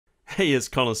Hey, it's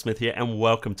Colin Smith here, and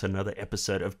welcome to another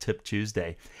episode of Tip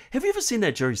Tuesday. Have you ever seen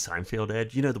that Jerry Seinfeld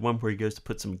ad? You know, the one where he goes to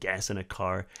put some gas in a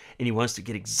car, and he wants to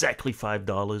get exactly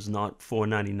 $5, not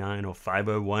 $4.99 or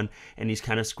 $5.01, and he's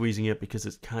kind of squeezing it because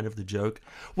it's kind of the joke.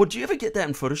 Well, do you ever get that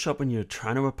in Photoshop when you're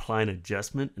trying to apply an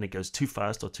adjustment, and it goes too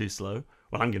fast or too slow?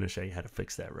 Well, I'm going to show you how to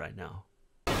fix that right now.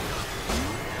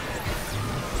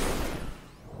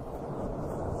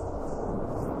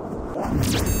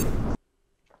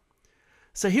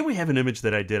 So here we have an image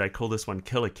that I did. I call this one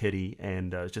Killer Kitty,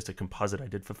 and it's just a composite I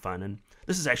did for fun. And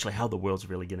this is actually how the world's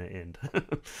really going to end.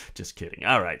 Just kidding.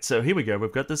 All right, so here we go.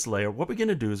 We've got this layer. What we're going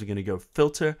to do is we're going to go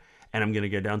Filter, and I'm going to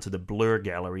go down to the Blur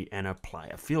Gallery and apply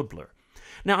a field blur.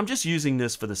 Now, I'm just using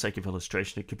this for the sake of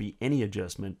illustration. It could be any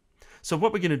adjustment. So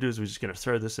what we're going to do is we're just going to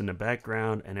throw this in the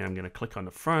background, and then I'm going to click on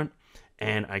the front,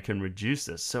 and I can reduce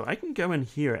this. So I can go in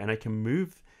here, and I can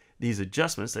move these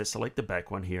adjustments. Let's select the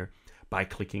back one here by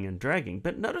clicking and dragging,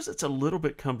 but notice it's a little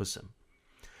bit cumbersome.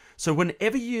 So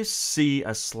whenever you see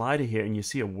a slider here and you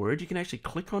see a word, you can actually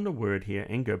click on the word here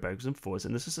and go backwards and forwards,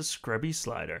 and this is a Scrubby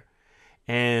slider,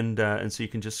 and so you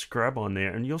can just scrub on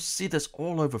there, and you'll see this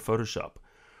all over Photoshop.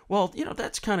 Well, you know,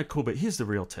 that's kind of cool, but here's the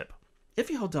real tip. If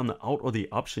you hold down the Alt or the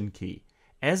Option key,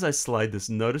 as I slide this,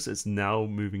 notice it's now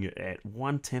moving it at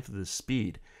 1/10 of the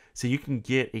speed, so you can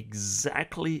get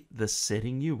exactly the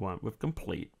setting you want with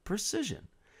complete precision.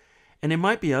 And there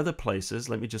might be other places,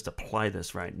 let me just apply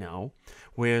this right now,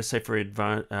 where, say, for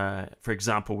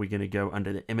example, we're going to go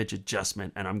under the image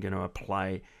adjustment, and I'm going to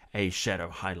apply a shadow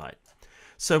highlight.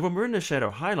 So when we're in the shadow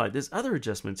highlight, there's other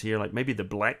adjustments here, like maybe the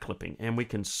black clipping, and we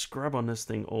can scrub on this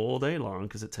thing all day long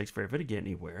because it takes forever to get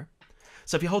anywhere.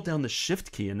 So if you hold down the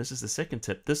Shift key, and this is the second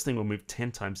tip, this thing will move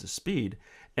 10 times the speed.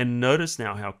 And notice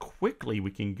now how quickly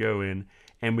we can go in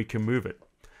and we can move it.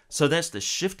 So that's the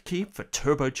Shift key for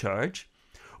turbocharge,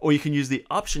 or you can use the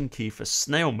Option key for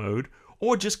snail mode,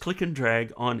 or just click and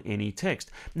drag on any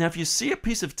text. Now, if you see a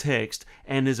piece of text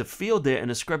and there's a field there and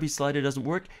a Scrubby slider doesn't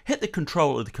work, hit the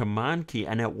Control or the Command key,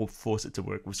 and that will force it to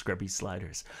work with Scrubby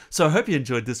sliders. So I hope you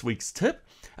enjoyed this week's tip.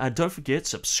 Don't forget,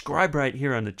 subscribe right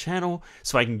here on the channel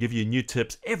so I can give you new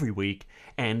tips every week.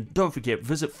 And don't forget,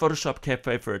 visit Photoshop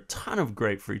Cafe for a ton of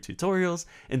great free tutorials.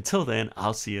 Until then,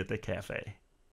 I'll see you at the cafe.